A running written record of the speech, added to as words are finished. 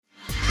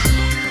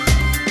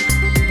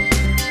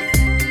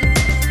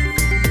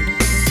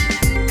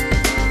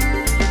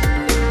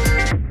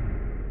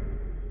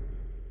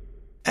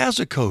as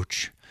a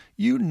coach,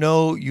 you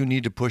know you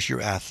need to push your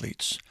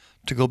athletes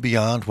to go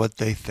beyond what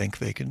they think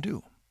they can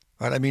do.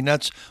 Right? I mean,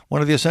 that's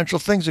one of the essential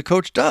things a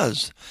coach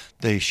does.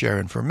 They share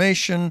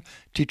information,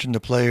 teaching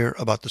the player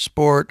about the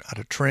sport, how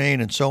to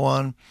train, and so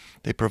on.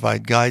 They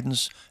provide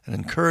guidance and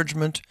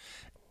encouragement,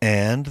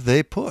 and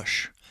they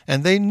push.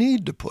 And they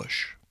need to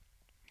push.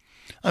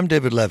 I'm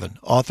David Levin,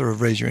 author of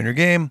Raise Your Inner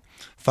Game,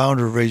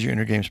 founder of Raise Your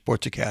Inner Game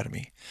Sports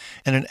Academy.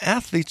 And an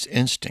athlete's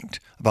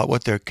instinct about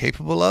what they're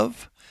capable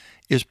of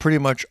is pretty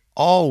much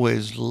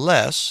always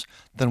less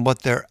than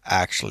what they're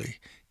actually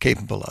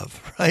capable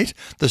of, right?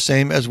 The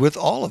same as with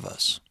all of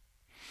us.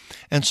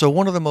 And so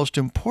one of the most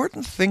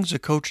important things a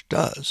coach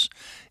does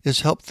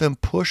is help them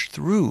push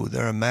through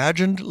their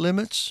imagined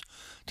limits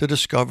to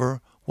discover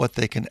what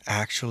they can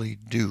actually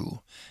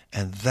do.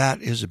 And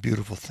that is a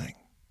beautiful thing.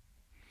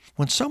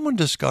 When someone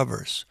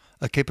discovers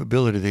a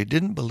capability they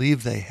didn't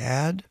believe they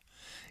had,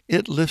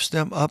 it lifts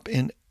them up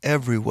in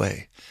every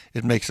way.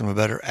 It makes them a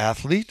better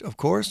athlete, of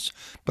course,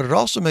 but it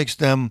also makes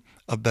them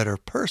a better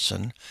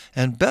person.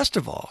 And best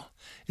of all,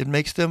 it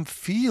makes them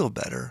feel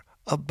better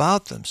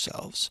about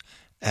themselves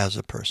as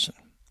a person.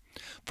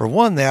 For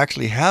one, they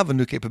actually have a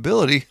new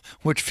capability,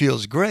 which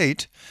feels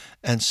great.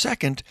 And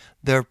second,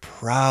 they're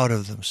proud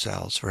of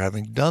themselves for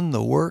having done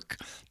the work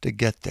to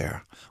get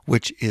there,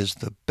 which is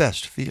the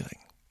best feeling.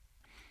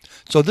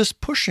 So this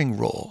pushing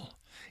role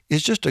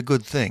is just a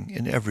good thing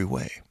in every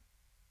way.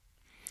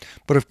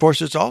 But of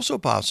course, it's also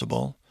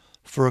possible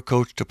for a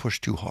coach to push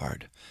too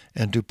hard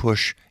and to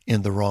push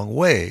in the wrong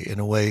way, in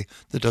a way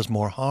that does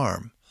more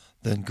harm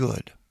than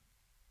good.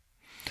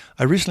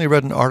 I recently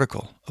read an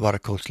article about a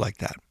coach like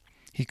that.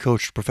 He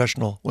coached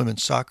professional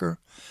women's soccer,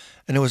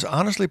 and it was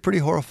honestly pretty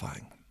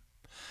horrifying.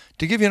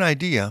 To give you an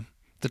idea,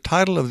 the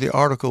title of the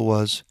article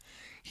was,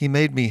 "He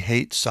Made Me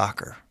Hate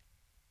Soccer."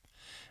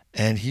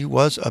 And he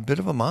was a bit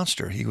of a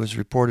monster. He was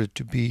reported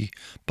to be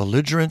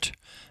belligerent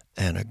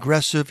and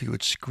aggressive. He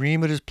would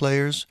scream at his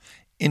players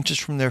inches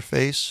from their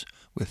face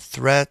with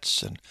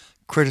threats and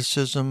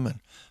criticism and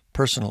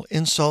personal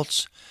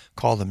insults,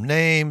 call them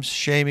names,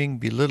 shaming,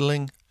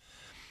 belittling,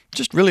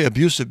 just really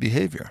abusive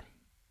behavior.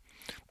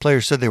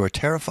 Players said they were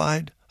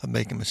terrified of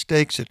making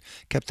mistakes. It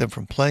kept them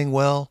from playing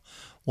well.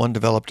 One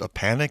developed a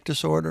panic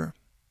disorder.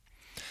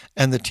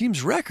 And the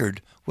team's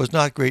record was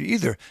not great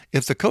either.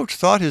 If the coach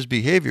thought his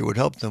behavior would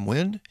help them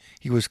win,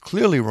 he was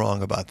clearly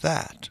wrong about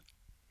that.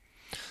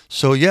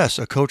 So yes,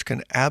 a coach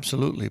can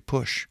absolutely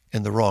push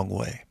in the wrong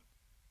way.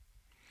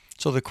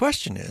 So the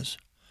question is,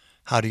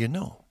 how do you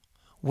know?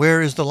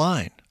 Where is the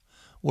line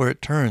where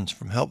it turns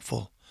from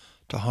helpful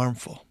to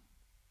harmful?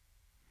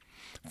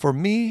 For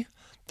me,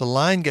 the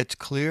line gets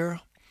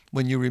clear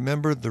when you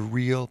remember the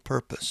real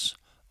purpose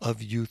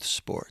of youth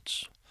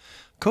sports.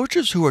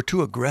 Coaches who are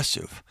too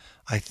aggressive,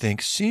 I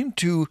think, seem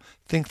to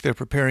think they're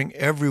preparing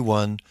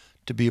everyone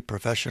to be a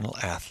professional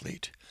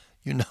athlete.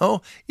 You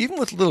know, even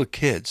with little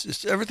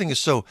kids, everything is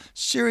so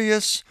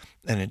serious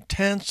and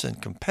intense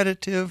and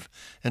competitive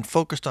and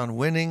focused on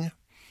winning.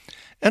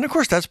 And of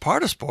course, that's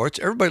part of sports.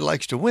 Everybody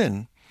likes to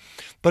win.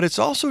 But it's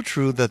also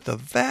true that the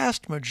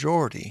vast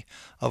majority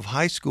of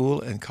high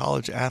school and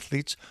college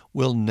athletes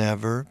will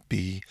never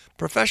be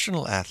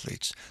professional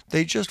athletes.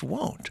 They just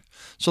won't.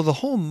 So the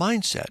whole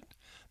mindset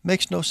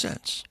makes no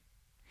sense.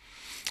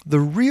 The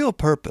real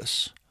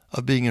purpose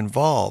of being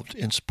involved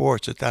in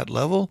sports at that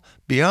level,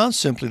 beyond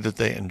simply that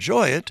they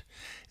enjoy it,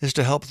 is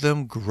to help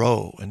them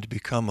grow and to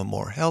become a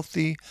more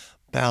healthy,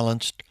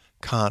 balanced,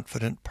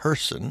 confident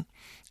person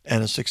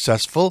and a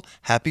successful,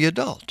 happy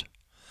adult.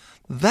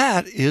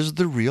 That is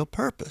the real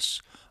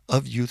purpose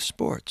of youth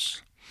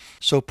sports.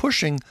 So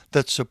pushing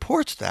that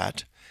supports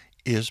that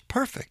is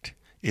perfect.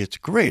 It's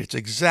great. It's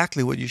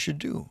exactly what you should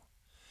do.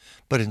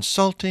 But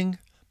insulting,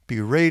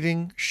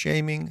 berating,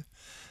 shaming,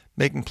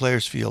 making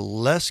players feel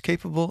less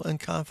capable and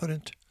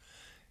confident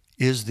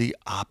is the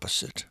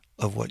opposite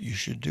of what you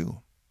should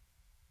do.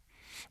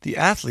 The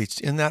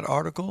athletes in that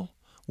article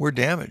were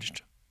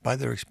damaged by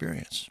their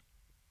experience.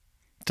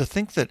 To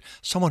think that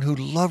someone who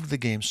loved the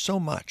game so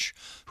much,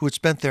 who had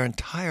spent their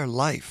entire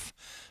life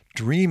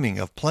dreaming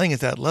of playing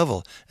at that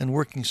level and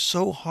working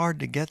so hard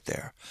to get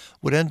there,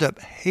 would end up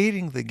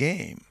hating the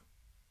game,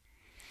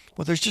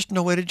 well, there's just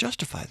no way to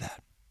justify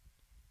that.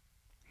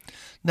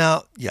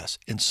 Now, yes,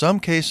 in some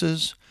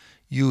cases,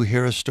 you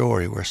hear a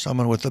story where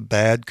someone with a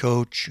bad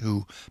coach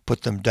who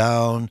put them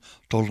down,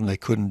 told them they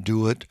couldn't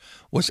do it,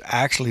 was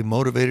actually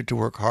motivated to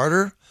work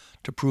harder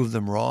to prove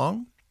them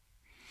wrong.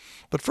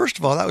 But first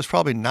of all, that was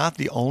probably not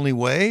the only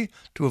way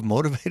to have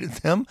motivated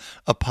them.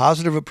 A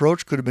positive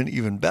approach could have been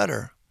even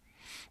better.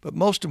 But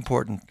most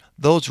important,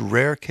 those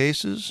rare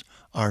cases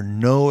are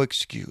no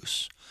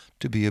excuse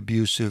to be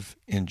abusive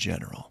in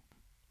general.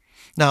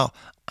 Now,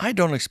 I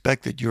don't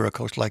expect that you're a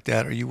coach like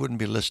that or you wouldn't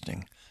be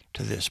listening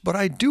to this, but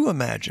I do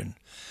imagine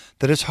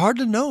that it's hard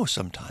to know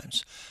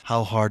sometimes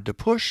how hard to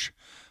push,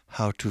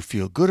 how to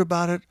feel good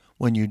about it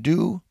when you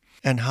do,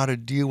 and how to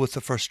deal with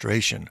the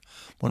frustration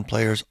when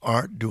players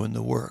aren't doing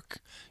the work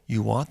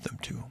you want them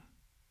to.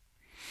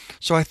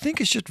 So I think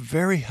it's just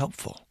very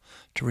helpful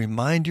to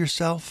remind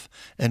yourself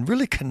and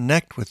really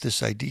connect with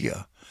this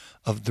idea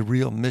of the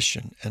real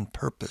mission and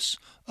purpose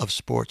of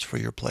sports for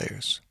your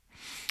players.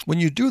 When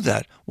you do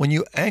that, when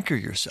you anchor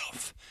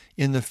yourself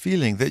in the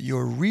feeling that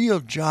your real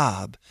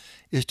job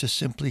is to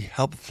simply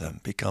help them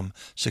become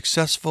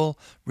successful,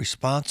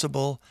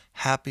 responsible,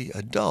 happy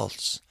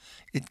adults,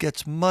 it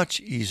gets much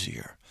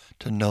easier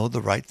to know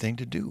the right thing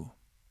to do.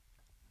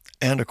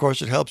 And of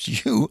course, it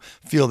helps you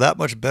feel that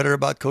much better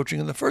about coaching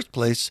in the first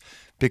place,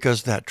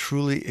 because that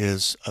truly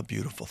is a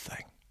beautiful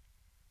thing.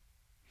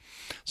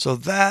 So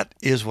that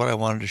is what I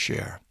wanted to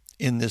share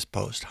in this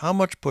post. How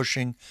much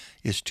pushing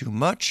is too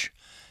much,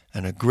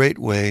 and a great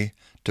way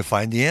to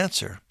find the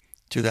answer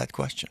to that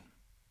question.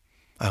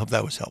 I hope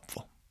that was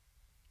helpful.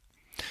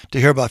 To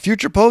hear about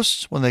future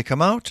posts when they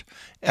come out,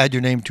 add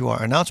your name to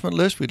our announcement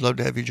list. We'd love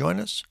to have you join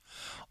us.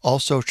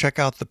 Also, check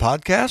out the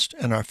podcast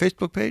and our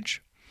Facebook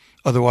page.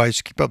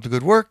 Otherwise, keep up the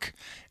good work,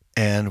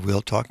 and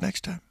we'll talk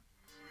next time.